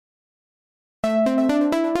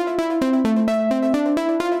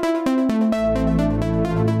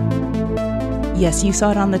Yes, you saw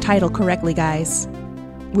it on the title correctly, guys.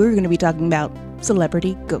 We're going to be talking about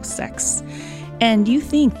celebrity ghost sex. And you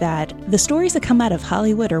think that the stories that come out of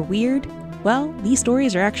Hollywood are weird? Well, these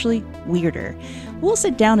stories are actually weirder. We'll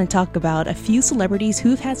sit down and talk about a few celebrities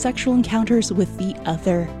who've had sexual encounters with the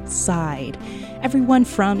other side. Everyone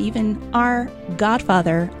from even our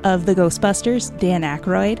godfather of the Ghostbusters, Dan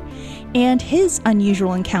Aykroyd, and his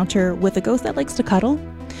unusual encounter with a ghost that likes to cuddle,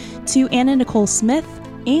 to Anna Nicole Smith,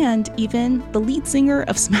 and even the lead singer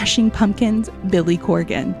of Smashing Pumpkins, Billy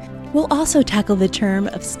Corgan. We'll also tackle the term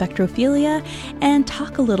of spectrophilia and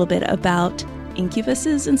talk a little bit about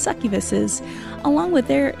incubuses and succubuses, along with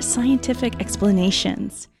their scientific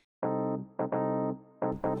explanations.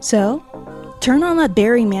 So, turn on that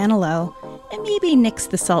Barry Manilow and maybe nix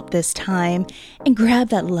the salt this time and grab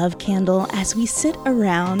that love candle as we sit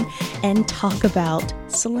around and talk about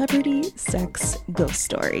celebrity sex ghost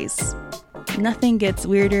stories. Nothing gets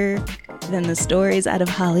weirder than the stories out of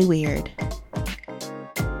Hollyweird.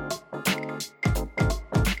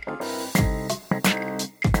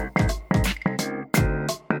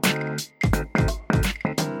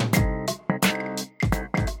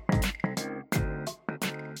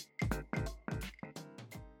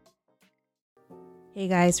 Hey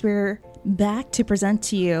guys, we're back to present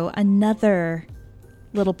to you another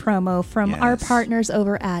little promo from our partners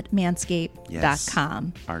over at Manscaped.com.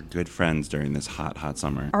 Yes, our good friends during this hot, hot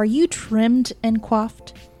summer. Are you trimmed and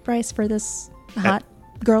coiffed, Bryce, for this hot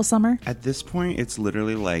girl summer? At this point, it's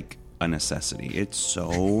literally like a necessity. It's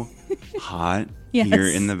so hot Yes. here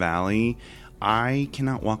in the valley. I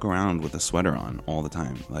cannot walk around with a sweater on all the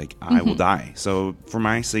time. Like, I will die. So for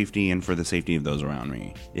my safety and for the safety of those around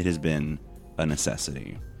me, it has been a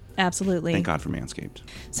necessity. Absolutely. Thank God for Manscaped.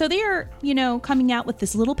 So they are, coming out with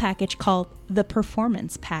this little package called the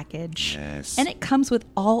Performance Package. Yes. And it comes with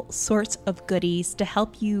all sorts of goodies to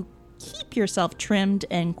help you keep yourself trimmed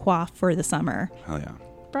and coiffed for the summer. Hell yeah.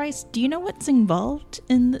 Bryce, do you know what's involved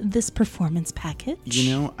in this Performance Package?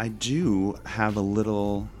 I do have a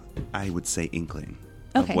little, I would say, inkling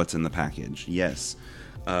of what's in the package. Yes.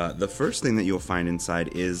 The first thing that you'll find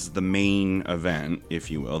inside is the main event,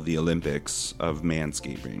 if you will, the Olympics of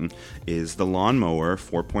manscaping, is the Lawnmower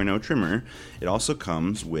 4.0 trimmer. It also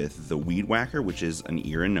comes with the Weed Whacker, which is an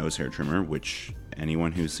ear and nose hair trimmer, which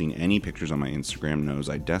anyone who's seen any pictures on my Instagram knows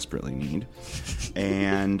I desperately need.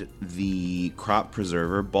 And the Crop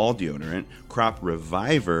Preserver Ball Deodorant, Crop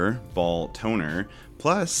Reviver Ball Toner,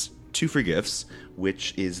 plus 2 free gifts,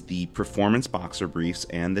 which is the Performance Boxer Briefs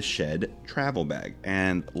and the Shed Travel Bag.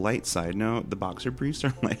 And light side note, the Boxer Briefs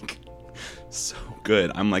are like so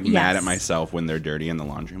good. I'm like mad at myself when they're dirty in the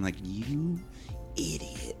laundry. I'm like, you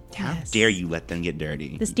idiot. How dare you let them get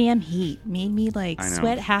dirty? This damn heat made me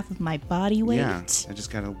sweat half of my body weight. Yeah, I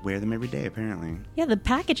just gotta wear them every day apparently. Yeah, the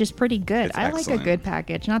package is pretty good. I like a good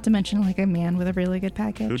package, not to mention like a man with a really good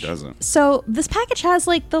package. Who doesn't? So this package has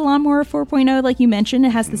like the Lawnmower 4.0 like you mentioned.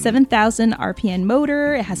 It has the 7,000 RPM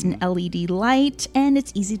motor, it has an LED light, and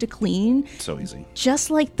it's easy to clean. So easy.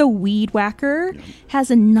 Just like the Weed Whacker,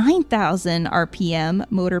 has a 9,000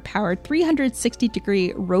 RPM motor powered 360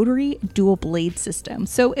 degree rotary dual blade system.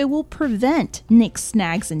 So it will prevent nicks,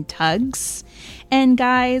 snags, and tugs. And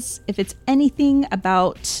guys, if it's anything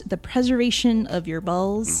about the preservation of your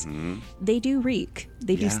balls, they do reek.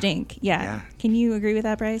 They do stink. Yeah. Can you agree with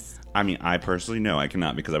that, Bryce? I mean, I personally know I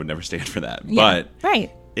cannot because I would never stand for that. Yeah. But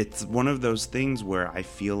it's one of those things where I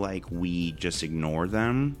feel like we just ignore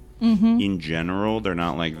them. In general, they're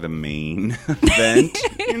not like the main event.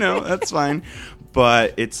 That's fine.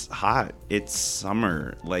 But it's hot. It's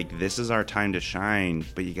summer. Like, this is our time to shine.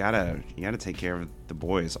 But you gotta take care of the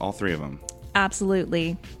boys, all 3 of them.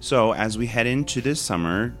 Absolutely. So as we head into this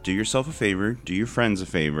summer, do yourself a favor, do your friends a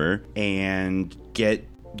favor, and get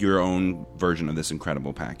your own version of this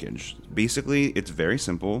incredible package. Basically, it's very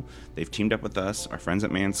simple. They've teamed up with us, our friends at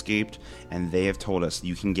Manscaped, and they have told us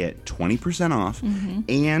you can get 20% off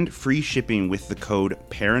and free shipping with the code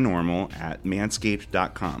paranormal at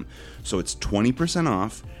manscaped.com. So it's 20%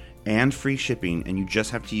 off and free shipping, and you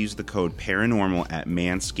just have to use the code paranormal at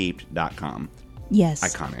manscaped.com.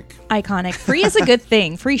 Yes. Iconic. Free is a good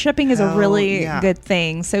thing. Free shipping is a really good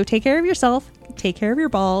thing. So take care of yourself, take care of your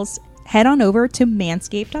balls. Head on over to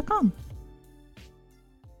manscaped.com.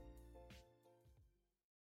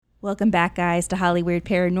 Welcome back, guys, to Hollyweird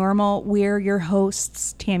Paranormal. We're your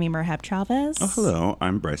hosts, Tammy Merhab Chavez. Oh, hello.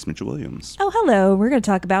 I'm Bryce Mitchell-Williams. Oh, hello. We're going to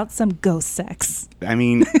talk about some ghost sex. I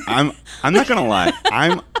mean, I'm not going to lie.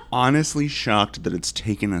 I'm honestly shocked that it's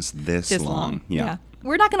taken us this long. Yeah.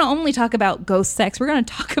 We're not going to only talk about ghost sex. We're going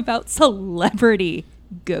to talk about celebrity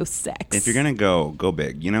ghost sex. If you're going to go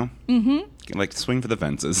big, you know? Mm-hmm. Like, swing for the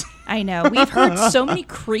fences. I know. We've heard so many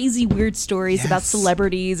crazy, weird stories about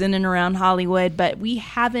celebrities in and around Hollywood, but we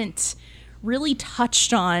haven't really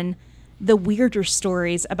touched on the weirder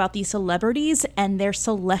stories about these celebrities and their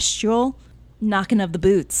celestial knocking of the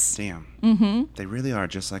boots. Damn. Mm-hmm. They really are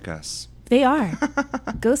just like us. They are.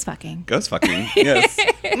 Ghost fucking. Ghost fucking, yes.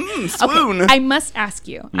 Swoon. Okay, I must ask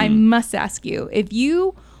you, if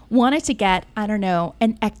you wanted to get, I don't know,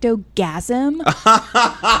 an ectogasm.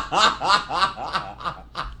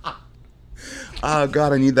 Oh,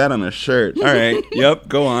 God, I need that on a shirt. All right. Yep,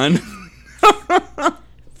 go on.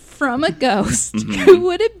 From a ghost, who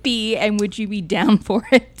would it be, and would you be down for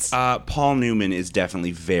it? Paul Newman is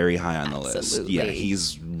definitely very high on the list. Yeah, Absolutely.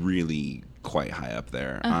 he's really quite high up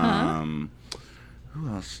there. Who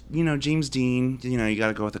else? You know, James Dean. You know, you got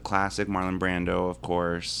to go with the classic. Marlon Brando, of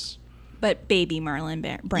course. But baby Marlon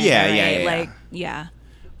Brando, Yeah, right? yeah, yeah. Like, yeah.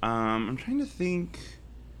 I'm trying to think.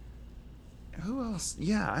 Who else?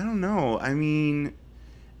 Yeah, I don't know. I mean,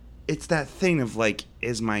 it's that thing of like,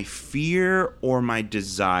 is my fear or my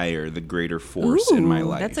desire the greater force in my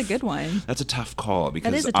life? That's a good one. That's a tough call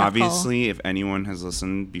because is a tough obviously, if anyone has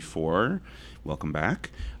listened before, welcome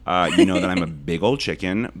back. You know that I'm a big old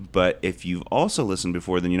chicken, but if you've also listened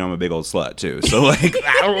before, then you know I'm a big old slut too. So like,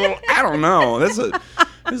 I don't know. This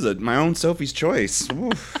is my own Sophie's choice.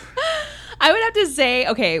 Oof. I would have to say,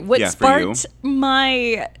 okay, what Yeah, sparked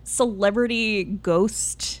my celebrity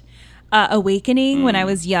ghost awakening when I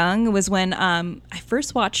was young was when I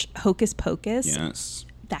first watched Hocus Pocus. Yes.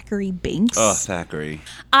 Thackeray Binks. Oh, Thackeray.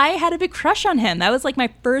 I had a big crush on him. That was like my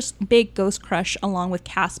first big ghost crush, along with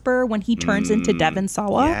Casper, when he turns into Devon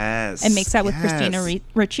Sawa Yes. and makes out with Yes. Christina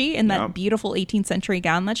Ricci in that beautiful 18th century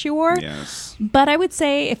gown that she wore. Yes. But I would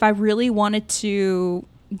say if I really wanted to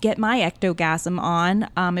get my ectogasm on,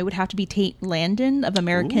 it would have to be Tate Landon of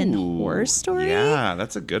American Horror Story. Yeah,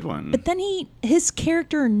 that's a good one. But then his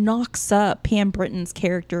character knocks up Pam Britton's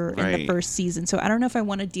character in the first season. So I don't know if I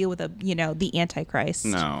want to deal with the Antichrist.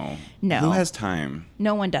 No. No. Who has time?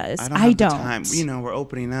 No one does. I don't. Have the time. You know, we're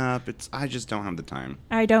opening up. I just don't have the time.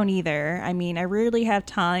 I don't either. I mean, I rarely have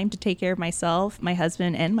time to take care of myself, my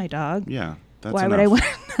husband, and my dog. Yeah. That's Why enough. would I want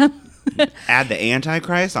them? Add the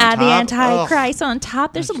Antichrist on top? Add the Antichrist on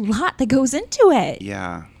top. There's a lot that goes into it.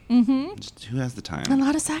 Yeah. Mm-hmm. Just, who has the time? A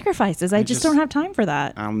lot of sacrifices. I just don't have time for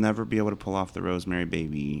that. I'll never be able to pull off the Rosemary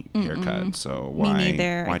Baby haircut. So why? Me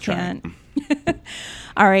neither. Why I try? can't.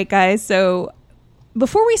 All right, guys. So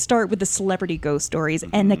before we start with the celebrity ghost stories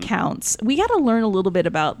and accounts, we got to learn a little bit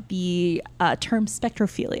about the term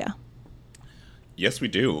spectrophilia. Yes, we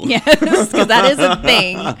do. Yes, because that is a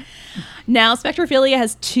thing. Now, spectrophilia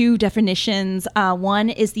has two definitions. One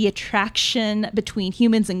is the attraction between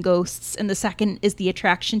humans and ghosts, and the second is the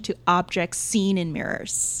attraction to objects seen in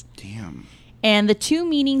mirrors. Damn. And the two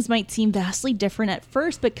meanings might seem vastly different at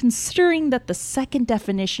first, but considering that the second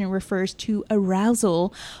definition refers to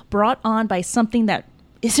arousal brought on by something that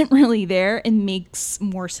isn't really there, it makes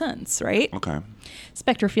more sense, right? Okay.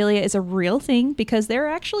 Spectrophilia is a real thing because there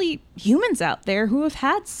are actually humans out there who have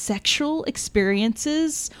had sexual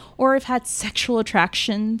experiences or have had sexual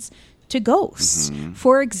attractions to ghosts. Mm-hmm.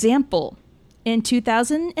 For example, in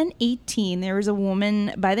 2018, there was a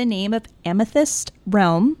woman by the name of Amethyst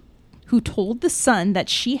Realm who told The Sun that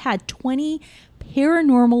she had 20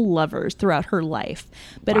 paranormal lovers throughout her life.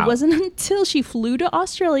 But It wasn't until she flew to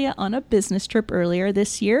Australia on a business trip earlier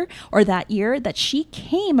this year, or that year, that she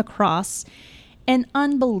came across an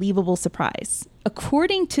unbelievable surprise.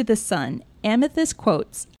 According to The Sun, Amethyst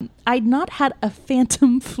quotes, "I'd not had a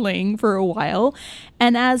phantom fling for a while,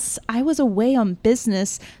 and as I was away on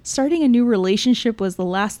business, starting a new relationship was the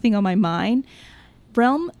last thing on my mind."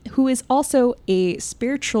 Realm, who is also a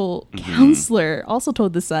spiritual counselor, also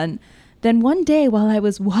told The Sun, "Then one day while I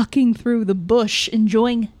was walking through the bush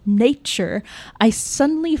enjoying nature, I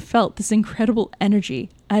suddenly felt this incredible energy.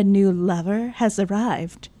 A new lover has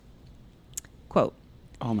arrived." Quote.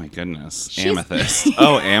 Oh my goodness. Amethyst.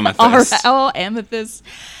 Oh, Amethyst. All right. Oh, Amethyst.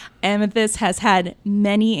 Amethyst has had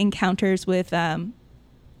many encounters with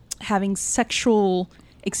having sexual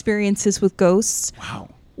experiences with ghosts.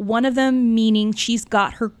 Wow. One of them meaning she's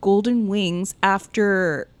got her golden wings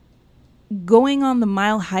after going on the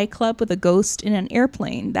Mile High Club with a ghost in an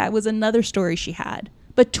airplane. That was another story she had.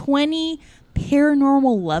 But 20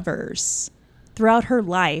 paranormal lovers throughout her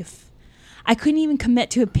life. I couldn't even commit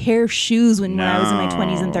to a pair of shoes when I was in my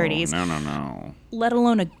 20s and 30s. No. Let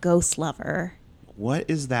alone a ghost lover. What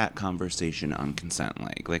is that conversation on consent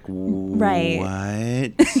like? Like,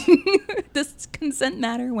 right. What? Does consent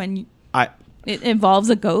matter when it involves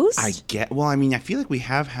a ghost? Well, I mean, I feel like we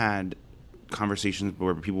have had conversations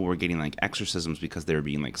where people were getting like exorcisms because they were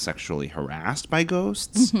being like sexually harassed by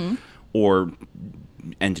ghosts or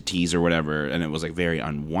entities or whatever, and it was like very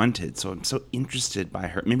unwanted. So I'm so interested by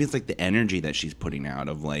her. Maybe it's like the energy that she's putting out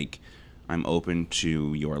of like, I'm open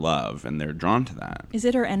to your love, and they're drawn to that. Is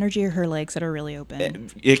it her energy or her legs that are really open?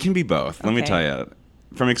 It can be both. Let me tell you.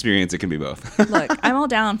 From experience, it can be both. Look, I'm all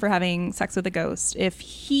down for having sex with a ghost. If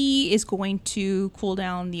he is going to cool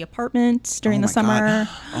down the apartment during the summer.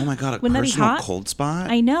 Oh my God, wouldn't that be hot? Cold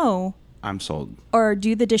spot? I know. I'm sold. Or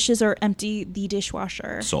do the dishes or empty the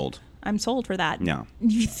dishwasher. Sold. I'm sold for that. No.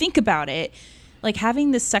 You think about it, like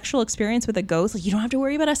having this sexual experience with a ghost, like you don't have to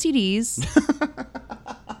worry about STDs.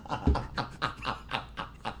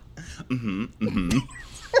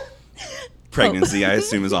 Pregnancy, I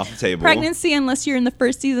assume, is off the table. Pregnancy, unless you're in the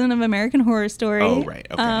first season of American Horror Story. Oh, right.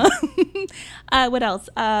 Okay. What else?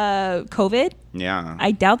 COVID. Yeah.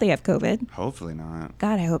 I doubt they have COVID. Hopefully not.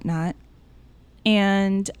 God, I hope not.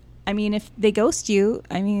 And, I mean, if they ghost you,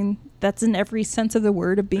 I mean, that's in every sense of the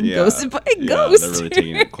word of being ghosted by a ghost. They're really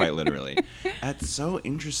taking it quite literally. That's so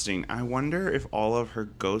interesting. I wonder if all of her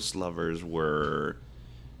ghost lovers were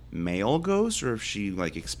male ghosts, or if she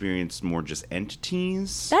like experienced more just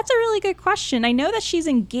entities. That's a really good question. I know that she's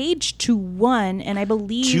engaged to one, and I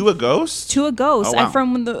believe to a ghost. Oh, wow.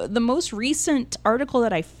 From the most recent article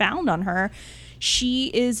that I found on her, she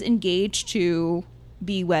is engaged to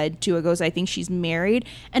be wed to a ghost. I think she's married.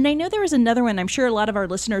 And I know there was another one. I'm sure a lot of our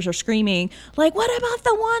listeners are screaming, like, what about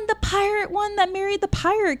the pirate one that married the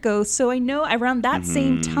pirate ghost? So I know around that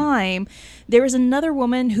same time, there was another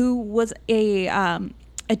woman who was a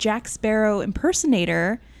Jack Sparrow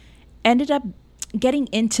impersonator, ended up getting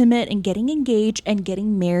intimate and getting engaged and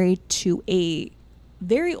getting married to a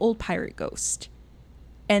very old pirate ghost.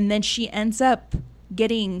 And then she ends up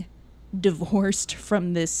getting divorced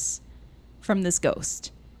from this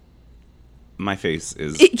ghost. My face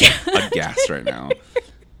is aghast right now.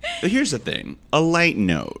 But here's the thing. A light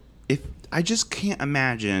note. If I just can't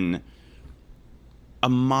imagine a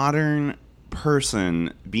modern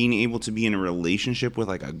person being able to be in a relationship with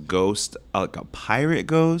like a ghost, like a pirate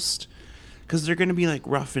ghost, because they're going to be like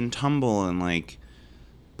rough and tumble and like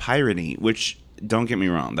piratey, which, don't get me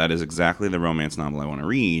wrong, that is exactly the romance novel I want to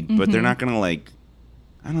read, but they're not going to like,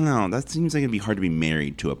 I don't know, that seems like it'd be hard to be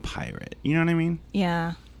married to a pirate. You know what I mean?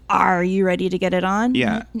 Yeah. Are you ready to get it on?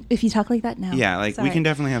 Yeah. If you talk like that now. Yeah, like we can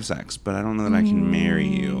definitely have sex, but I don't know that I can marry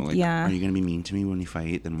you. Like, yeah. Are you going to be mean to me when we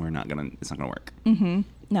fight? Then it's not going to work.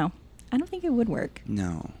 No. I don't think it would work.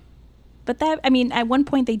 No. But that, I mean, at one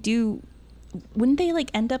point wouldn't they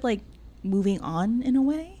like end up like moving on in a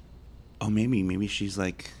way? Oh, maybe she's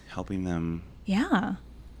like helping them. Yeah.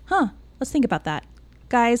 Huh. Let's think about that.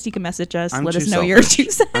 Guys, you can message us. Let us know selfish. your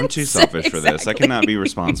 2 cents. I'm too selfish for this. I cannot be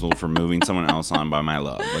responsible for moving someone else on by my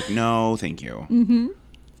love. Like, no, thank you.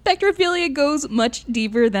 Spectrophilia goes much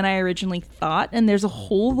deeper than I originally thought, and there's a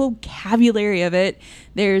whole vocabulary of it.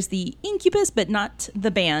 There's the incubus, but not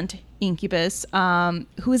the band Incubus,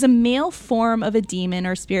 who is a male form of a demon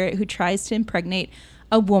or spirit who tries to impregnate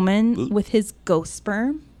a woman with his ghost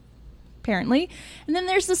sperm, apparently. And then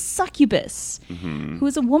there's the succubus, who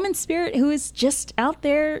is a woman spirit who is just out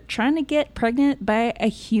there trying to get pregnant by a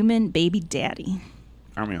human baby daddy.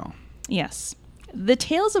 Aren't we all? Yes. The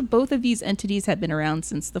tales of both of these entities have been around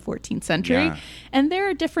since the 14th century, and there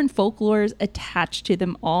are different folklores attached to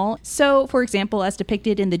them all. So, for example, as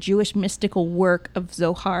depicted in the Jewish mystical work of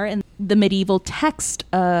Zohar and the medieval text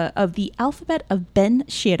of the alphabet of Ben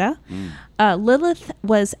Shira, Lilith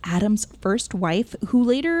was Adam's first wife, who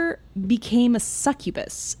later became a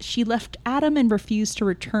succubus. She left Adam and refused to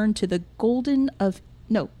return to the Garden of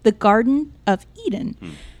Eden.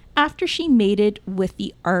 After she mated with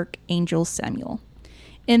the archangel Samuel.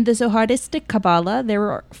 In the Zoharistic Kabbalah, there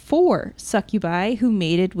were 4 succubi who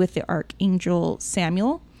mated with the archangel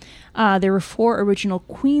Samuel. There were 4 original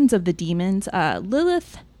queens of the demons,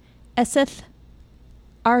 Lilith, Eseth,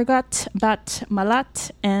 Argat, Bat,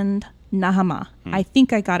 Malat, and Nahama. I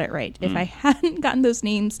think I got it right. If I hadn't gotten those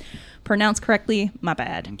names pronounced correctly, my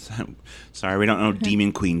bad. Sorry, we don't know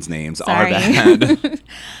demon queens' names. Sorry. Our bad.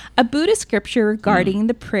 A Buddhist scripture regarding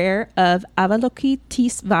the prayer of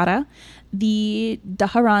Avalokitesvara, the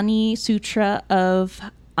Dharani Sutra of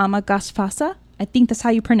Amagasvasa, I think that's how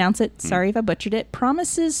you pronounce it, sorry if I butchered it,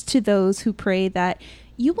 promises to those who pray that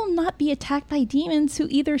you will not be attacked by demons who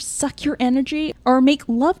either suck your energy or make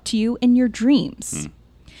love to you in your dreams.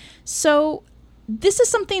 So this is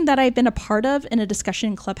something that I've been a part of in a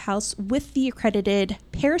discussion in Clubhouse with the accredited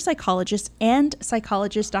parapsychologist and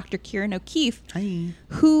psychologist Dr. Kieran O'Keefe,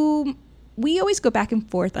 who we always go back and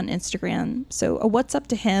forth on Instagram. So a what's up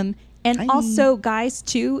to him And also, guys,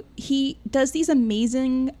 too, he does these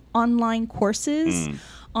amazing online courses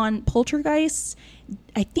on poltergeists,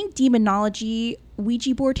 I think demonology,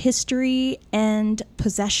 Ouija board history, and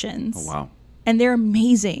possessions. Oh, wow. And they're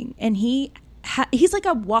amazing. And he's like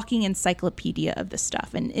a walking encyclopedia of this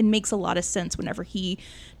stuff. And it makes a lot of sense whenever he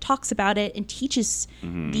talks about it and teaches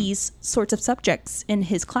these sorts of subjects in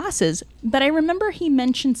his classes. But I remember he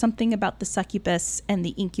mentioned something about the succubus and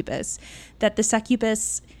the incubus, that the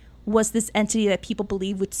succubus was this entity that people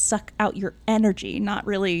believe would suck out your energy, not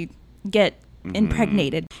really get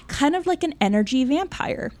impregnated, kind of like an energy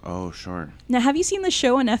vampire. Oh, sure. Now, have you seen the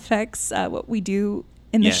show on FX, What We Do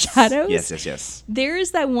in the Shadows? Yes. There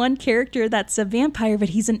is that one character that's a vampire, but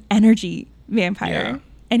he's an energy vampire. Yeah.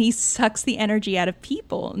 And he sucks the energy out of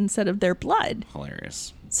people instead of their blood.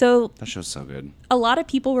 Hilarious. So That show's so good. a lot of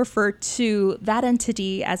people refer to that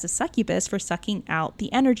entity as a succubus for sucking out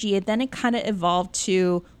the energy. And then it kind of evolved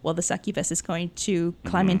to, well, the succubus is going to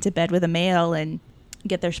climb into bed with a male and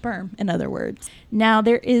get their sperm, in other words. Now,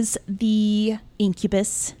 there is the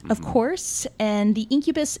incubus, of course, and the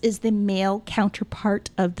incubus is the male counterpart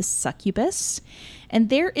of the succubus. And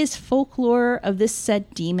there is folklore of this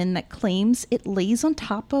said demon that claims it lays on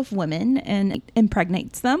top of women and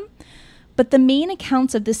impregnates them. But the main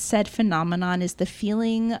accounts of this said phenomenon is the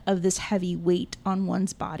feeling of this heavy weight on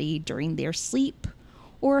one's body during their sleep,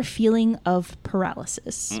 or a feeling of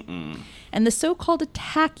paralysis. And the so-called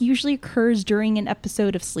attack usually occurs during an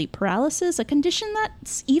episode of sleep paralysis, a condition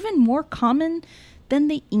that's even more common than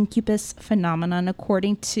the incubus phenomenon,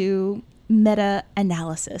 according to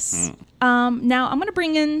meta-analysis. Now, I'm going to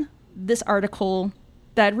bring in this article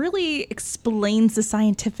that really explains the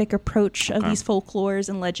scientific approach of these folklores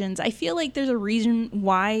and legends. I feel like there's a reason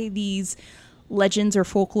why these legends or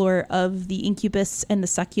folklore of the incubus and the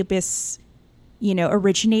succubus,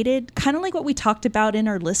 originated. Kind of like what we talked about in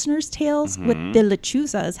our listeners' tales with the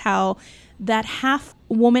lechuzas, how that half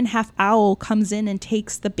woman, half owl comes in and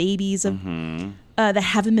takes the babies of that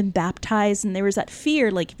haven't been baptized. And there was that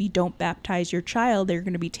fear, like, if you don't baptize your child, they're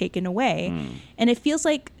going to be taken away. And it feels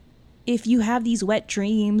like if you have these wet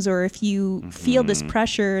dreams or if you feel this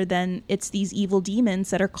pressure, then it's these evil demons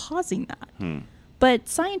that are causing that. But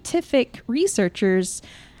scientific researchers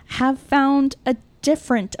have found a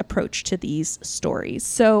different approach to these stories.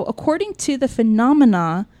 So according to the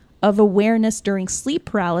phenomena of awareness during sleep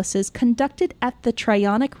paralysis conducted at the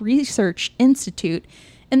Trionic Research Institute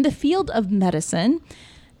in the field of medicine,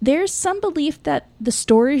 there's some belief that the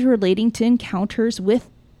stories relating to encounters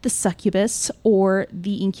with the succubus or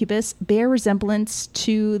the incubus bear resemblance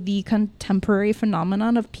to the contemporary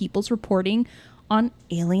phenomenon of people's reporting on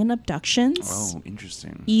alien abductions. Oh,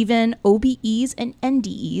 interesting. Even OBEs and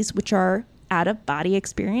NDEs, which are out-of-body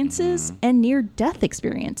experiences and near-death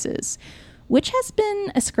experiences, which has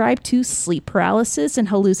been ascribed to sleep paralysis and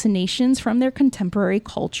hallucinations from their contemporary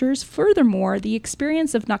cultures. Furthermore, the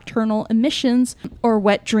experience of nocturnal emissions or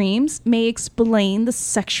wet dreams may explain the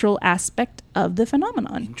sexual aspect of the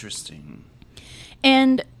phenomenon. Interesting.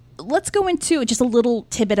 And let's go into just a little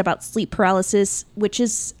tidbit about sleep paralysis, which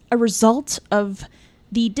is a result of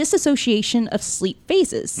the disassociation of sleep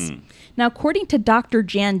phases. Now, according to Dr.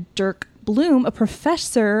 Jan Dirk Bloom, a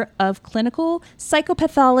professor of clinical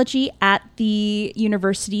psychopathology at the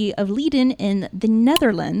University of Leiden in the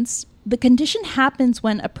Netherlands, the condition happens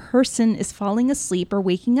when a person is falling asleep or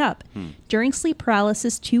waking up. During sleep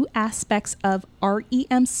paralysis, two aspects of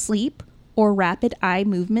REM sleep, or rapid eye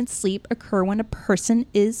movement sleep, occur when a person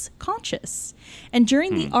is conscious. And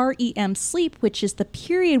during the REM sleep, which is the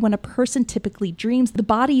period when a person typically dreams, the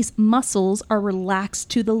body's muscles are relaxed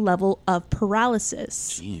to the level of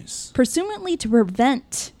paralysis. Jeez. Presumably to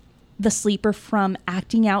prevent the sleeper from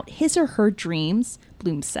acting out his or her dreams,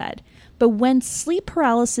 Bloom said. But when sleep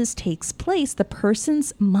paralysis takes place, the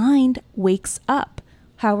person's mind wakes up.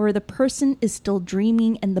 However, the person is still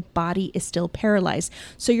dreaming and the body is still paralyzed.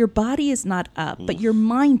 So your body is not up, but your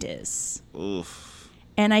mind is. Oof.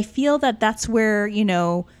 And I feel that that's where,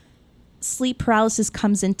 sleep paralysis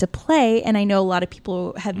comes into play. And I know a lot of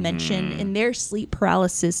people have mentioned in their sleep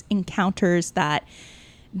paralysis encounters that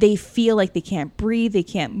they feel like they can't breathe, they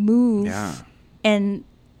can't move. Yeah. And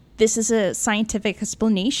this is a scientific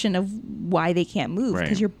explanation of why they can't move, because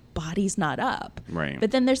Right. your body's not up. Right.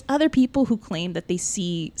 But then there's other people who claim that they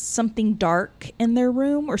see something dark in their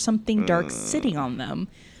room or something dark sitting on them.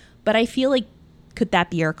 But I feel like, could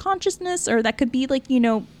that be our consciousness, or that could be like,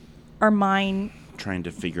 our mind? Trying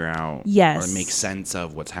to figure out Yes. or make sense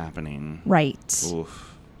of what's happening. Right.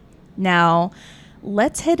 Oof. Now,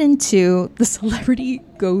 let's head into the celebrity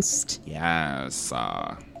ghost Yes.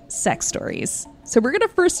 sex stories. So we're going to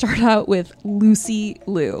first start out with Lucy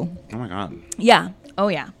Liu. Oh my God. Yeah. Oh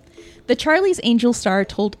yeah. The Charlie's Angel star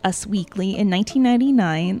told Us Weekly in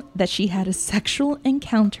 1999 that she had a sexual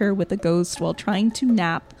encounter with a ghost while trying to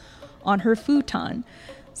nap on her futon.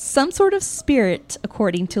 Some sort of spirit,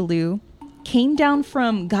 according to Liu, came down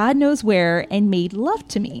from God knows where and made love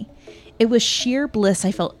to me. It was sheer bliss.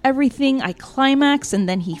 I felt everything. I climaxed and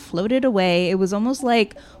then he floated away. It was almost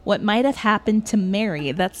like what might have happened to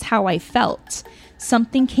Mary. That's how I felt.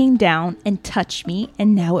 Something came down and touched me,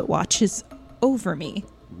 and now it watches over me.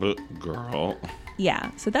 But girl.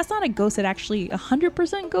 Yeah, so that's not a ghost that actually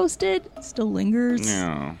 100% ghosted. It still lingers.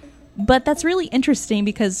 No. But that's really interesting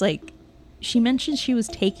because, like, she mentioned she was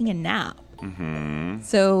taking a nap. Mm-hmm.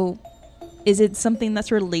 So is it something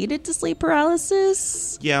that's related to sleep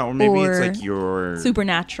paralysis? Yeah, or maybe it's like your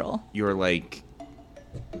supernatural. Your like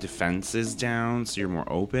defense is down, so you're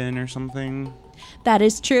more open or something. That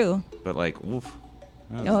is true. But like, oof.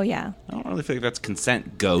 Oh yeah. I don't really feel like that's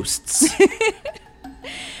consent, ghosts.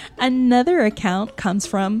 Another account comes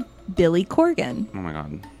from Billy Corgan. Oh my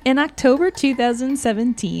God. In October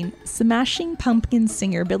 2017, Smashing Pumpkins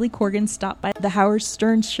singer Billy Corgan stopped by the Howard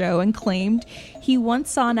Stern show and claimed he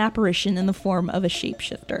once saw an apparition in the form of a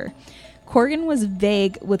shapeshifter. Corgan was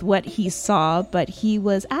vague with what he saw, but he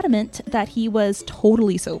was adamant that he was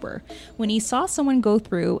totally sober when he saw someone go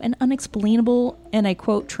through an unexplainable, and I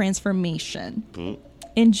quote, transformation.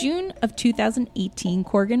 In June of 2018,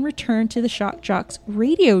 Corgan returned to the Shock Jocks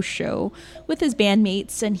radio show with his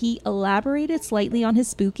bandmates, and he elaborated slightly on his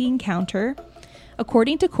spooky encounter.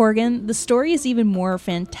 According to Corgan, the story is even more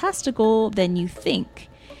fantastical than you think.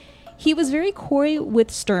 He was very coy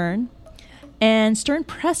with Stern, and Stern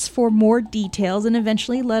pressed for more details and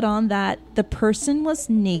eventually let on that the person was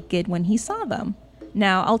naked when he saw them.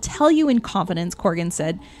 Now, I'll tell you in confidence, Corgan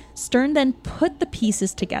said. Stern then put the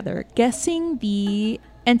pieces together, guessing the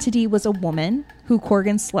entity was a woman who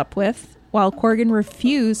Corgan slept with. While Corgan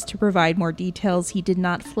refused to provide more details, he did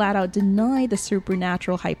not flat out deny the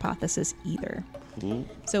supernatural hypothesis either.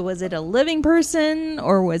 So was it a living person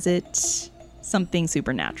or was it something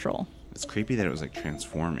supernatural? It's creepy that it was like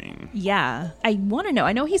transforming. Yeah. I want to know.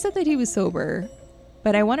 I know he said that he was sober,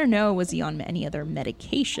 but I want to know, was he on any other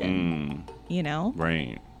medication? You know?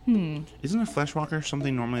 Right. Isn't a fleshwalker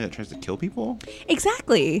something normally that tries to kill people?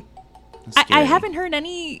 Exactly. I haven't heard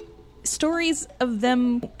any stories of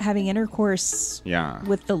them having intercourse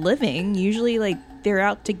with the living. Usually, like, they're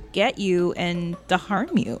out to get you and to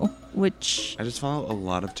harm you, which... I just follow a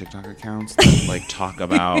lot of TikTok accounts that, like, talk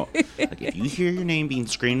about, like, if you hear your name being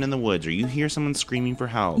screamed in the woods or you hear someone screaming for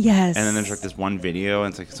help. Yes. And then there's, like, this one video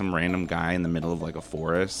and it's, like, some random guy in the middle of, like, a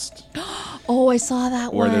forest. Oh, I saw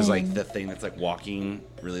that one. Or there's, like, the thing that's, like, walking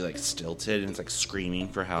really, like, stilted and it's, like, screaming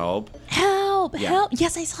for help. Help! Help!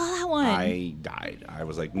 Yes, I saw that one. I died. I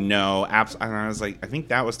was like, no. And I was like, I think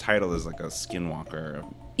that was titled as, like, a skinwalker.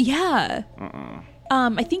 Yeah.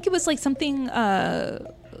 I think it was like something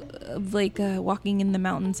like walking in the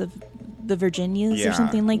mountains of the Virginias or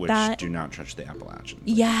something like that. Do not touch the Appalachians.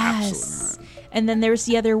 Yes. Absolutely not. And then there's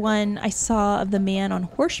the other one I saw of the man on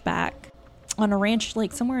horseback on a ranch,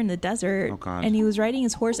 like somewhere in the desert. Oh, God. And he was riding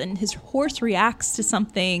his horse and his horse reacts to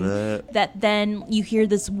something that then you hear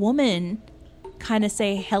this woman kind of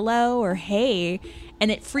say hello or hey. And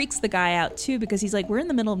it freaks the guy out too because he's like, we're in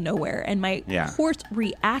the middle of nowhere. And my horse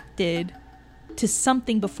reacted to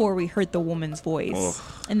something before we heard the woman's voice.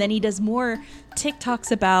 Ugh. And then he does more TikToks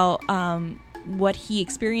about what he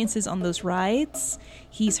experiences on those rides.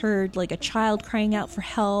 He's heard like a child crying out for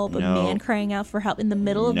help, a man crying out for help in the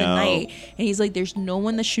middle of the night. And he's like, there's no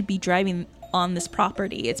one that should be driving on this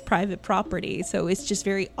property. It's private property. So it's just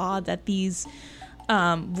very odd that these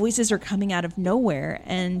voices are coming out of nowhere.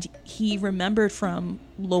 And he remembered from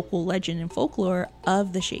local legend and folklore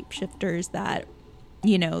of the shapeshifters that,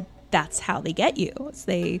 you know, that's how they get you. It's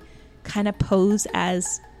they kind of pose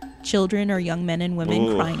as children or young men and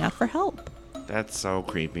women crying out for help. That's so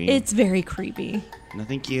creepy. It's very creepy. No,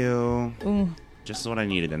 thank you. Just what I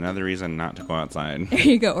needed. Another reason not to go outside. There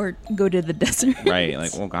you go. Or go to the desert. Right.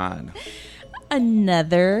 Like, oh, God.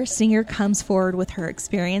 Another singer comes forward with her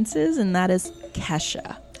experiences, and that is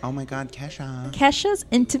Kesha. Oh my God, Kesha. Kesha's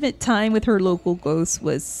intimate time with her local ghosts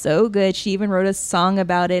was so good. She even wrote a song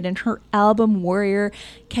about it. In her album Warrior,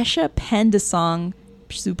 Kesha penned a song,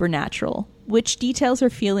 Supernatural, which details her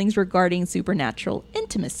feelings regarding supernatural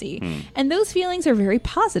intimacy. And those feelings are very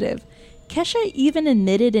positive. Kesha even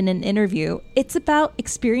admitted in an interview, it's about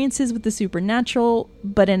experiences with the supernatural,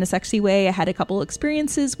 but in a sexy way. I had a couple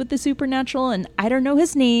experiences with the supernatural, and I don't know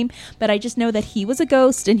his name, but I just know that he was a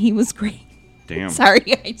ghost and he was great. Damn.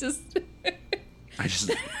 Sorry, I just...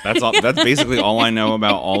 That's basically all I know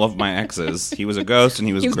about all of my exes. He was a ghost and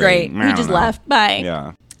he was great. He just left. Bye.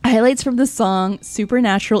 Yeah. Highlights from the song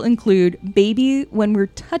Supernatural include Baby, when we're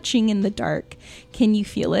touching in the dark. Can you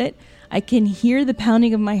feel it? I can hear the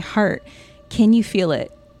pounding of my heart. Can you feel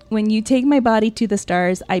it? When you take my body to the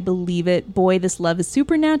stars, I believe it. Boy, this love is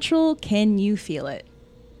supernatural. Can you feel it?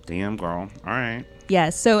 Damn, girl. All right.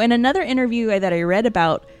 Yes. So in another interview that I read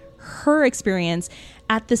about her experience,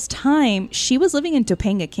 at this time, she was living in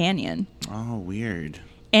Topanga Canyon. Oh, weird.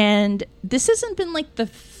 And this hasn't been like the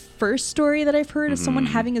first story that I've heard of someone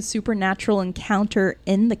having a supernatural encounter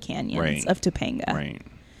in the canyons of Topanga. Right.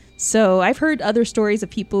 So I've heard other stories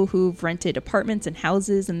of people who've rented apartments and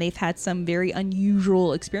houses, and they've had some very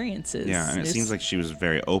unusual experiences. Yeah, and it seems like she was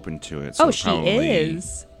very open to it. So she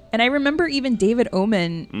is. And I remember even David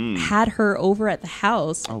Oman had her over at the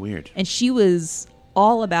house. Oh, weird. And she was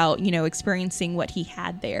all about, experiencing what he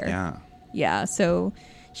had there. Yeah. Yeah, so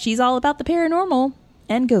she's all about the paranormal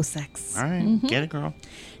and ghost sex. All right, get it, girl.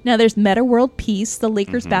 Now there's Metta World Peace, the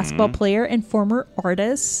Lakers basketball player and former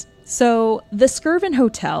artist. So the Skirvin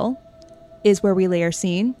Hotel is where we lay our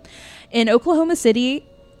scene in Oklahoma City,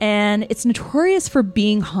 and it's notorious for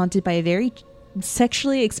being haunted by a very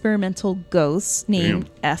sexually experimental ghost named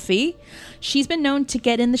Effie. She's been known to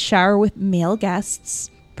get in the shower with male guests,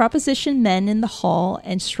 proposition men in the hall,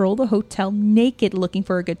 and stroll the hotel naked looking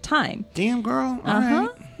for a good time. Damn, girl. All right.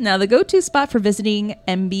 Now, the go-to spot for visiting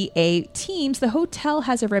NBA teams, the hotel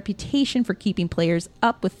has a reputation for keeping players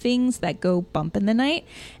up with things that go bump in the night,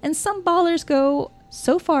 and some ballers go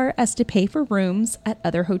so far as to pay for rooms at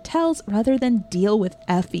other hotels rather than deal with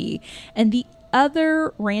Effie and the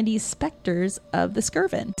other Randy Spectors of the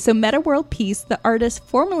Skirvin. So Metta World Peace, the artist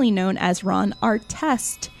formerly known as Ron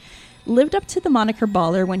Artest, lived up to the moniker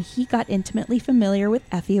baller when he got intimately familiar with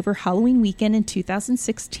Effie over Halloween weekend in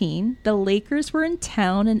 2016. The Lakers were in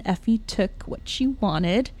town and Effie took what she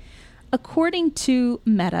wanted. According to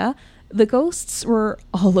Metta, the ghosts were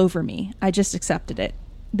all over me. I just accepted it.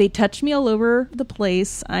 They touched me all over the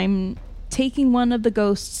place. I'm taking one of the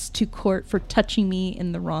ghosts to court for touching me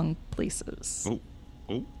in the wrong places. Oh.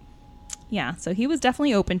 Yeah, so he was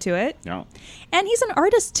definitely open to it. Yeah. And he's an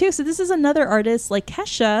artist, too. So this is another artist like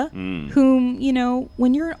Kesha, whom,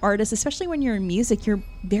 when you're an artist, especially when you're in music, you're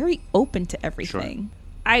very open to everything.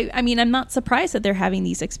 Sure. I mean, I'm not surprised that they're having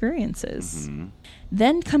these experiences.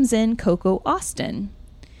 Then comes in Coco Austin.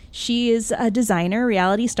 She is a designer,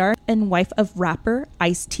 reality star, and wife of rapper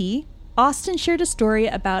Ice-T. Austin shared a story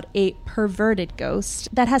about a perverted ghost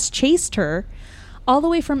that has chased her all the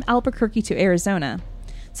way from Albuquerque to Arizona.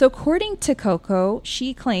 So according to Coco,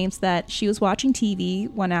 she claims that she was watching TV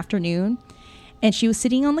one afternoon and she was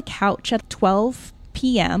sitting on the couch at 12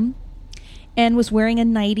 p.m. and was wearing a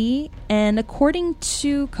nightie. And according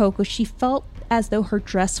to Coco, she felt as though her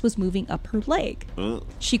dress was moving up her leg.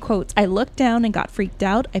 She quotes, "I looked down and got freaked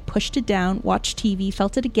out. I pushed it down, watched TV,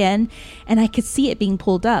 felt it again, and I could see it being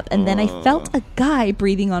pulled up. And then I felt a guy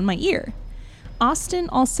breathing on my ear." Austin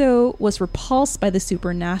also was repulsed by the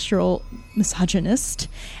supernatural misogynist,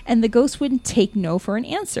 and the ghost wouldn't take no for an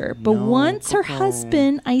answer. But once her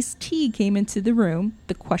husband, Ice-T, came into the room,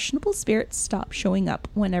 the questionable spirit stopped showing up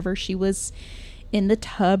whenever she was in the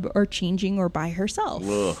tub or changing or by herself.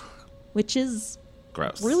 Ugh. Which is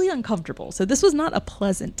gross, really uncomfortable. So this was not a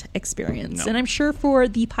pleasant experience. No. And I'm sure for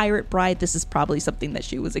the pirate bride, this is probably something that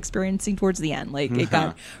she was experiencing towards the end. Like, it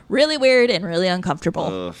got really weird and really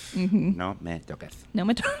uncomfortable. No me toques. No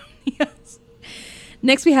me toques. Yes.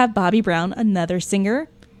 Next, we have Bobby Brown, another singer.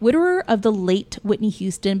 Widower of the late Whitney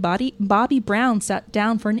Houston, Bobby Brown sat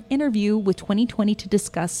down for an interview with 2020 to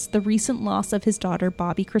discuss the recent loss of his daughter,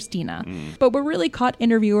 Bobby Christina. But what really caught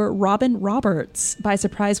interviewer Robin Roberts by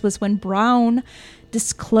surprise was when Brown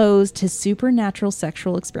disclosed his supernatural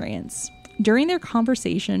sexual experience. During their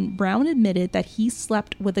conversation, Brown admitted that he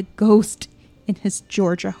slept with a ghost in his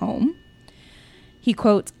Georgia home. He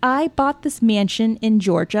quotes, "I bought this mansion in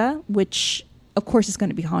Georgia," which of course is going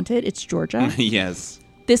to be haunted. It's Georgia. Yes.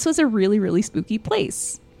 This was a really, really spooky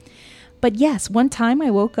place. But yes, one time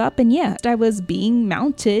I woke up and I was being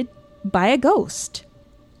mounted by a ghost.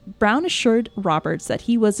 Brown assured Roberts that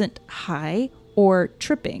he wasn't high or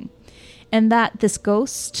tripping and that this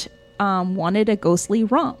ghost wanted a ghostly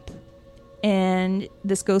romp. And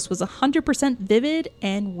this ghost was 100% vivid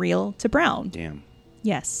and real to Brown. Damn.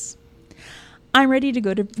 Yes. I'm ready to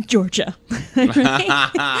go to Georgia.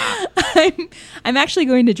 I'm actually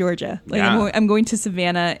going to Georgia. I'm going to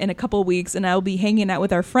Savannah in a couple of weeks, and I'll be hanging out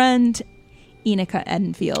with our friend Enika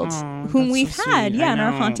Edenfield, whom we've had, in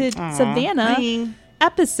our Haunted Savannah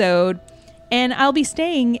episode. And I'll be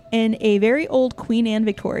staying in a very old Queen Anne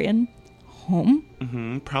Victorian home.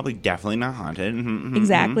 Mm-hmm. Probably definitely not haunted. Mm-hmm.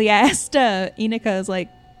 Exactly. I asked Inika, I was like,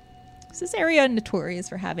 is this area notorious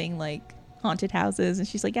for having like haunted houses? And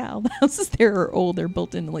she's like, yeah, all the houses there are old. They're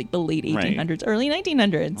built in like the late 1800s, early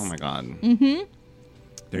 1900s. Oh my God. Mm-hmm.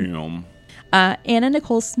 Damn. Anna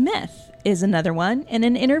Nicole Smith is another one. In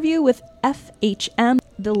an interview with FHM,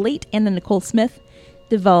 the late Anna Nicole Smith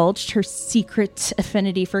divulged her secret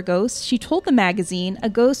affinity for ghosts. She told the magazine, a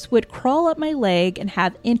ghost would crawl up my leg and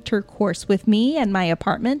have intercourse with me and my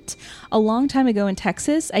apartment. A long time ago in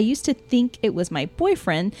Texas, I used to think it was my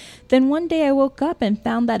boyfriend. Then one day I woke up and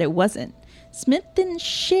found that it wasn't. Smith didn't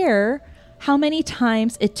share how many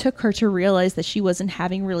times it took her to realize that she wasn't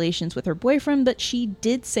having relations with her boyfriend, but she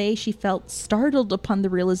did say she felt startled upon the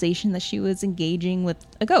realization that she was engaging with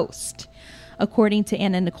a ghost. According to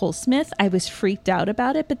Anna Nicole Smith, I was freaked out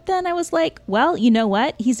about it, but then I was like, well, you know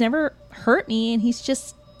what? He's never hurt me, and he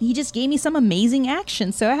just gave me some amazing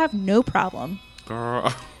action, so I have no problem.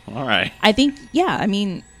 Girl, all right. I think, yeah, I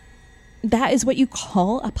mean, that is what you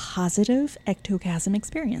call a positive ectogasm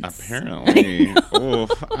experience. Apparently.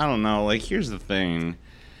 Oof, I don't know. Like, here's the thing.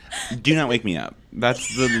 Do not wake me up. That's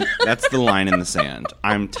the line in the sand.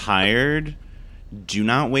 I'm tired. Do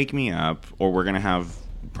not wake me up, or we're going to have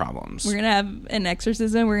problems. We're going to have an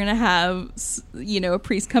exorcism. We're going to have, a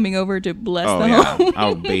priest coming over to bless the home.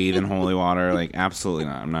 I'll bathe in holy water. Like, absolutely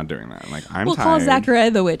not. I'm not doing that. Like, we'll call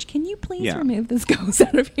Zachariah the witch. Can you please remove this ghost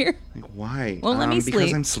out of here? Like, why? Well, let me sleep.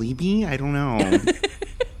 Because I'm sleepy? I don't know.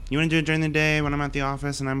 You want to do it during the day when I'm at the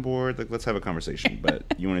office and I'm bored? Like, let's have a conversation. But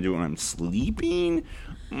you want to do it when I'm sleeping?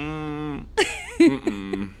 All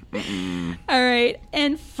right.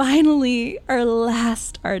 And finally, our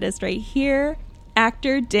last artist right here,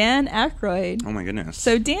 actor Dan Aykroyd. Oh my goodness.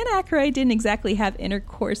 So Dan Aykroyd didn't exactly have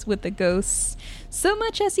intercourse with the ghosts so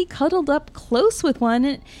much as he cuddled up close with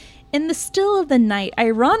one in the still of the night.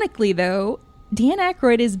 Ironically, though, Dan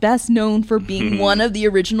Aykroyd is best known for being one of the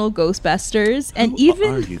original Ghostbusters. And Who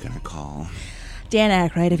are you going to call? Dan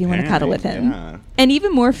Aykroyd, if you want to cuddle with him. Yeah. And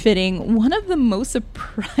even more fitting, one of the most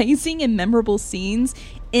surprising and memorable scenes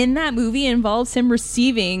in that movie involves him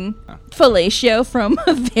receiving fellatio from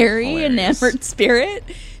a very enamored spirit.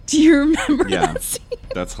 Do you remember that scene?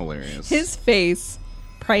 That's hilarious. His face,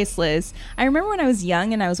 priceless. I remember when I was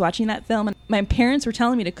young and I was watching that film and my parents were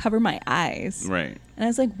telling me to cover my eyes. Right. And I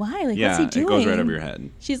was like, why? Like, what's he doing? It goes right over your head.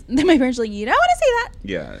 Then my parents were like, you don't want to see that.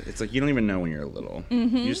 Yeah. It's like you don't even know when you're little.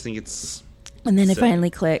 Mm-hmm. You just think it's... And then it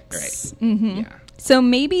finally clicks. Right. Mm-hmm. Yeah. So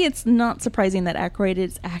maybe it's not surprising that Aykroyd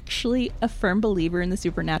is actually a firm believer in the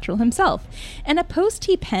supernatural himself. In a post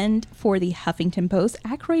he penned for the Huffington Post,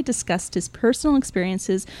 Aykroyd discussed his personal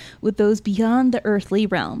experiences with those beyond the earthly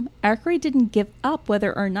realm. Aykroyd didn't give up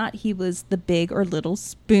whether or not he was the big or little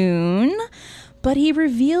spoon, but he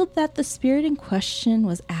revealed that the spirit in question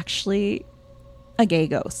was actually a gay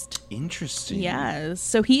ghost. Interesting. Yes.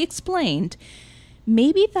 So he explained,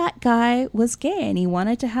 maybe that guy was gay and he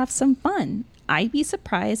wanted to have some fun. I'd be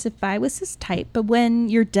surprised if I was his type, but when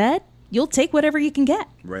you're dead, you'll take whatever you can get.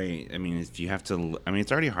 Right. I mean, if you have to, it's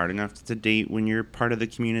already hard enough to date when you're part of the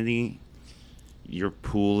community. Your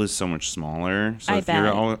pool is so much smaller. So if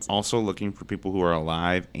you're also looking for people who are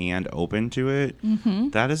alive and open to it,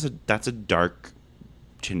 that's a dark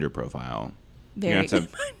Tinder profile. Very. You have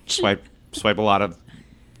to swipe a lot of,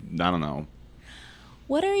 I don't know.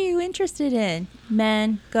 What are you interested in?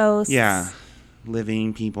 Men, ghosts. Yeah.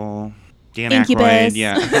 Living people. Dan Incubus. Aykroyd,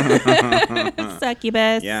 yeah.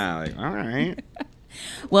 Succubus. Yeah, like, all right.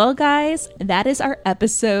 Well, guys, that is our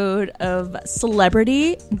episode of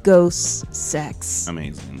Celebrity Ghost Sex.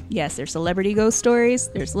 Amazing. Yes, there's celebrity ghost stories.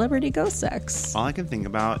 There's celebrity ghost sex. All I can think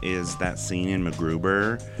about is that scene in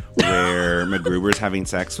MacGruber where MacGruber's having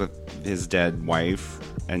sex with his dead wife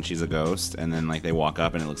and she's a ghost, and then like they walk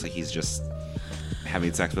up and it looks like he's just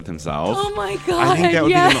having sex with himself. Oh my god! I think that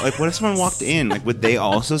would be like, what if someone walked in? Like, would they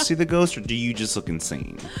also see the ghost, or do you just look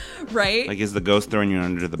insane? Right? Like, is the ghost throwing you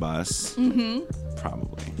under the bus? Mm-hmm.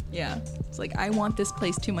 Probably. Yeah. It's like, I want this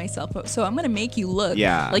place to myself, so I'm gonna make you look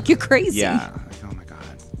like you're crazy. Yeah. Like, oh my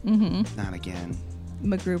god. Mm-hmm. Not again.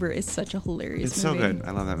 MacGruber is such a hilarious movie. It's so good.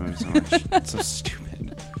 I love that movie so much. It's so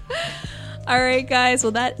stupid. All right, guys.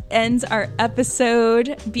 Well, that ends our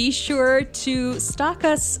episode. Be sure to stalk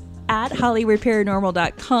us at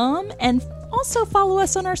HollyWeirdParanormal.com and also follow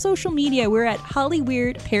us on our social media. We're at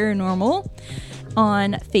Hollyweird Paranormal.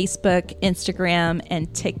 on Facebook, Instagram,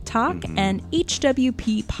 and TikTok, and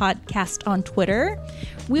HWP Podcast on Twitter.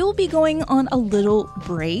 We'll be going on a little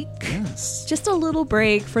break. Yes. Just a little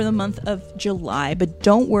break for the month of July, but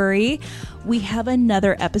don't worry. We have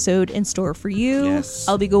another episode in store for you. Yes.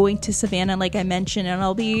 I'll be going to Savannah, like I mentioned, and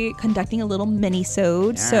I'll be conducting a little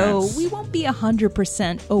mini-sode. Yes. So we won't be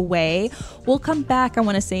 100% away. We'll come back, I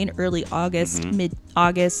want to say, in early August,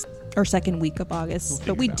 mid-August, or second week of August.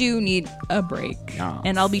 But we do need a break. Yes.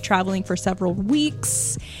 And I'll be traveling for several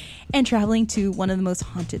weeks and traveling to one of the most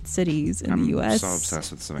haunted cities in the U.S. I'm so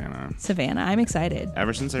obsessed with Savannah. Savannah. I'm excited.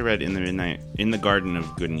 Ever since I read In the Garden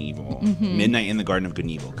of Good and Evil, Midnight in the Garden of Good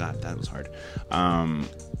and Evil. God, that was hard.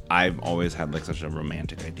 I've always had like such a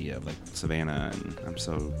romantic idea of like Savannah, and I'm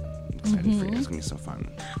so excited for you. It's gonna be so fun.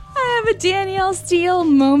 I have a Danielle Steele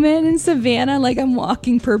moment in Savannah. Like I'm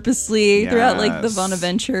walking purposely throughout like the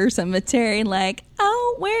Bonaventure Cemetery, like,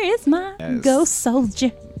 oh, where is my ghost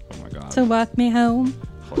soldier? Oh my god! To walk me home.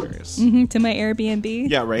 Hilarious. To my Airbnb.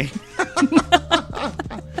 Yeah, right.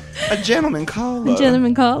 A gentleman caller. A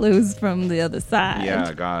gentleman caller who's from the other side.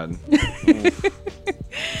 Yeah, God.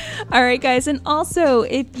 All right, guys. And also,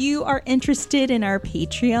 if you are interested in our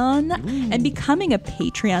Patreon and becoming a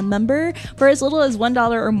Patreon member, for as little as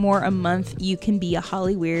 $1 or more a month, you can be a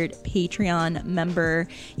Hollyweird Patreon member.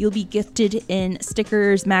 You'll be gifted in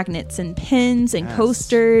stickers, magnets, and pins and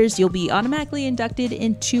coasters. You'll be automatically inducted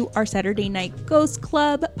into our Saturday Night Ghost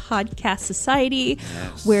Club podcast society,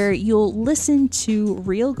 where you'll listen to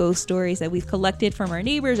real ghost stories that we've collected from our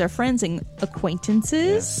neighbors, our friends, and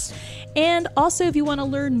acquaintances. And also, if you want to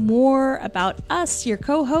learn more about us, your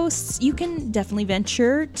co-hosts, you can definitely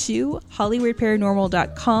venture to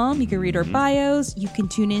HollyWeirdParanormal.com. You can read our bios. You can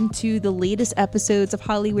tune into the latest episodes of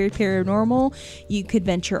Hollyweird Paranormal. You could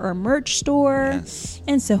venture our merch store,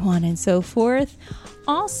 and so on and so forth.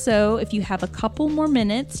 Also, if you have a couple more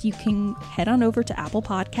minutes, you can head on over to Apple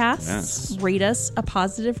Podcasts, rate us a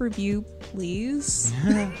positive review, please.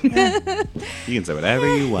 You can say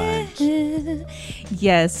whatever you want.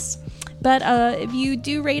 Yes. But if you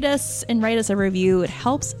do rate us and write us a review, it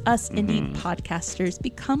helps us indie podcasters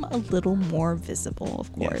become a little more visible,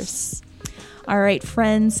 of course. All right,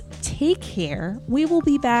 friends, take care. We will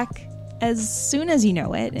be back as soon as you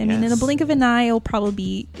know it. I mean, in a blink of an eye, it will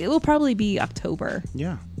probably be October.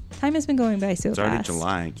 Yeah. Time has been going by so fast. It's already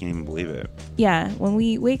July. I can't even believe it. Yeah. When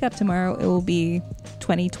we wake up tomorrow, it will be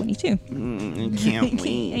 2022. I can't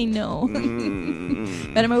wait. I know.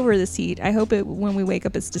 But I'm over this heat. I hope when we wake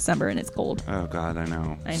up, it's December and it's cold. Oh, God, I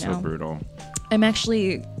know. So brutal. I'm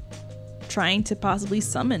actually trying to possibly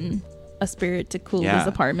summon a spirit to cool this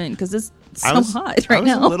apartment because it's so hot right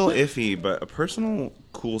now. I was a little iffy, but a personal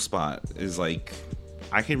cool spot is like,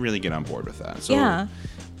 I can really get on board with that. So yeah.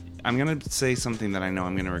 I'm going to say something that I know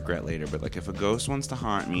I'm going to regret later, but like if a ghost wants to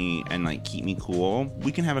haunt me and like keep me cool,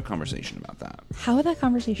 we can have a conversation about that. How would that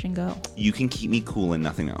conversation go? You can keep me cool and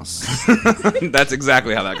nothing else. That's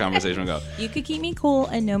exactly how that conversation will go. You could keep me cool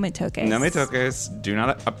and no me toques. No me toques. Do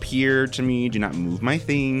not appear to me. Do not move my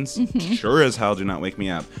things. Sure as hell do not wake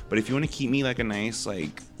me up. But if you want to keep me like a nice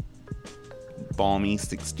like balmy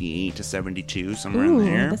 68 to 72, somewhere in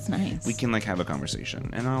there. That's nice. We can like have a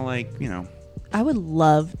conversation. And I'll like, you know. I would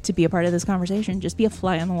love to be a part of this conversation. Just be a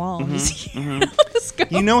fly on the wall.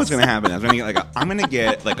 You know what's going to happen. I'm going to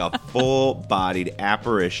get like a full-bodied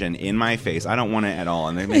apparition in my face. I don't want it at all.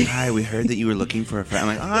 And they're like, hi, we heard that you were looking for a friend.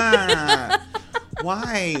 I'm like,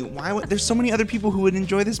 why? Why? There's so many other people who would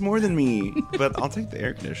enjoy this more than me. But I'll take the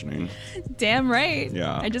air conditioning. Damn right.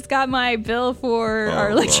 Yeah. I just got my bill for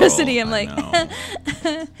our electricity. Girl, I'm like,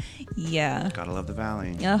 yeah. Gotta love the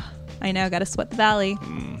valley. Yeah, I know. Gotta sweat the valley.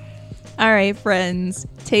 All right, friends.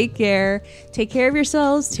 Take care. Take care of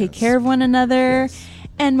yourselves. Take care of one another.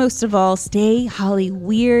 And most of all, stay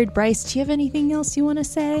Hollyweird. Bryce, do you have anything else you want to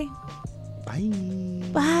say? Bye.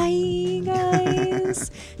 Bye,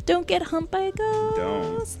 guys. Don't get humped by a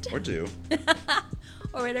ghost. Don't. Or do.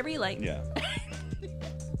 Or whatever you like. Yeah.